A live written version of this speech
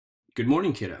Good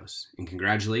morning, kiddos, and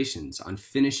congratulations on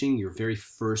finishing your very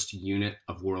first unit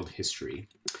of world history.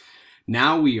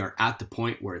 Now we are at the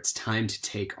point where it's time to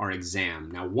take our exam.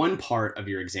 Now, one part of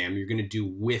your exam you're going to do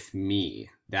with me.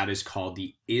 That is called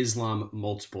the Islam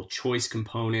multiple choice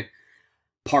component.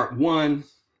 Part one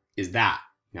is that.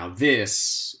 Now,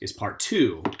 this is part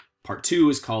two. Part two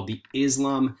is called the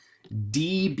Islam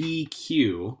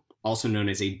DBQ, also known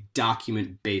as a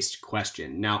document-based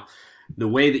question. Now, the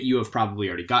way that you have probably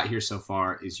already got here so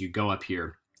far is you go up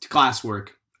here to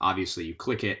classwork, obviously you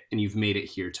click it, and you've made it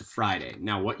here to Friday.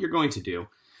 Now what you're going to do,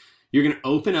 you're going to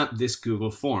open up this Google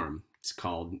form. It's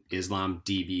called Islam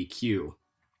DBQ.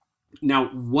 Now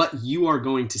what you are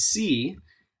going to see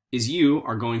is you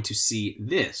are going to see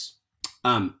this.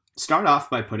 Start off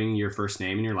by putting your first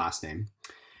name and your last name.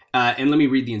 And let me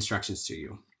read the instructions to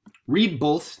you. Read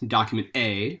both document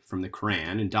A from the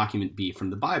Quran and document B from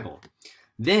the Bible.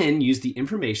 Then use the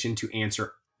information to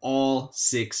answer all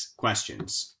 6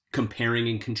 questions, comparing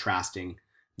and contrasting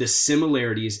the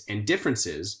similarities and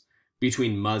differences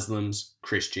between Muslims,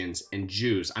 Christians, and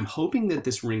Jews. I'm hoping that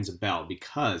this rings a bell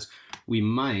because we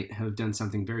might have done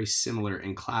something very similar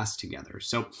in class together.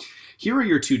 So here are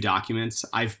your 2 documents.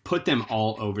 I've put them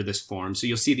all over this form, so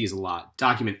you'll see these a lot.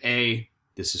 Document A,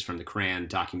 this is from the Quran.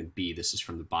 Document B, this is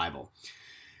from the Bible.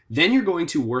 Then you're going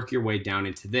to work your way down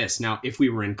into this. Now, if we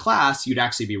were in class, you'd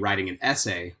actually be writing an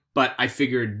essay, but I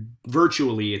figured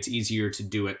virtually it's easier to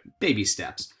do it baby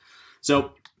steps.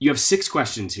 So you have 6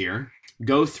 questions here.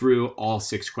 Go through all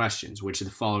 6 questions. Which of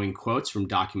the following quotes from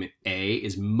document A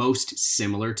is most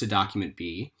similar to document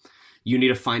B? You need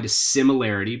to find a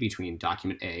similarity between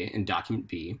document A and document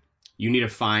B. You need to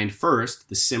find first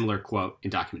the similar quote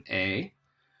in document A.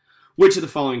 Which of the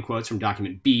following quotes from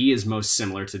document B is most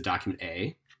similar to document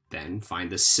A? Then find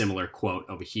the similar quote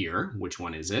over here. Which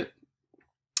one is it?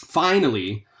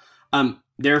 Finally,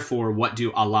 therefore, what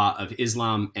do Allah of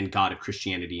Islam and God of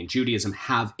Christianity and Judaism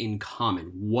have in common?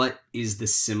 What is the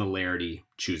similarity?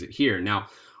 Choose it here. Now,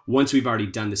 once we've already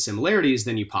done the similarities,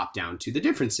 then you pop down to the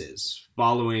differences.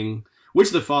 Which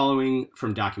of the following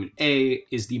from document A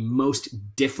is the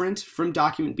most different from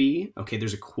document B? Okay,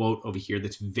 there's a quote over here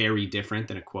that's very different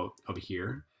than a quote over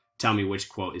here. Tell me which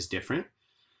quote is different.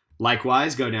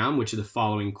 Likewise, go down, which of the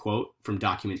following quote from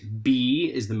document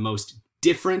B is the most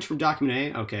different from document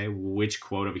A? Okay, which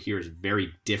quote over here is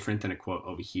very different than a quote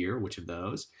over here? Which of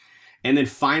those? And then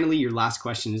finally, your last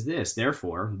question is this.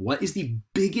 Therefore, what is the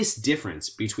biggest difference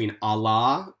between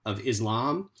Allah of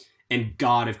Islam and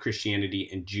God of Christianity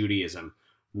and Judaism?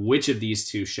 Which of these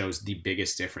 2 shows the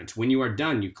biggest difference? When you are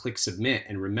done, you click submit.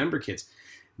 And remember, kids,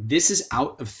 this is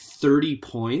out of 30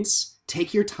 points.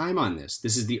 Take your time on this.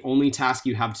 This is the only task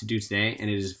you have to do today, and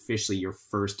it is officially your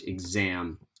first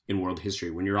exam in world history.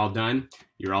 When you're all done,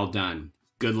 you're all done.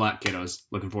 Good luck, kiddos.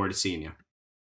 Looking forward to seeing you.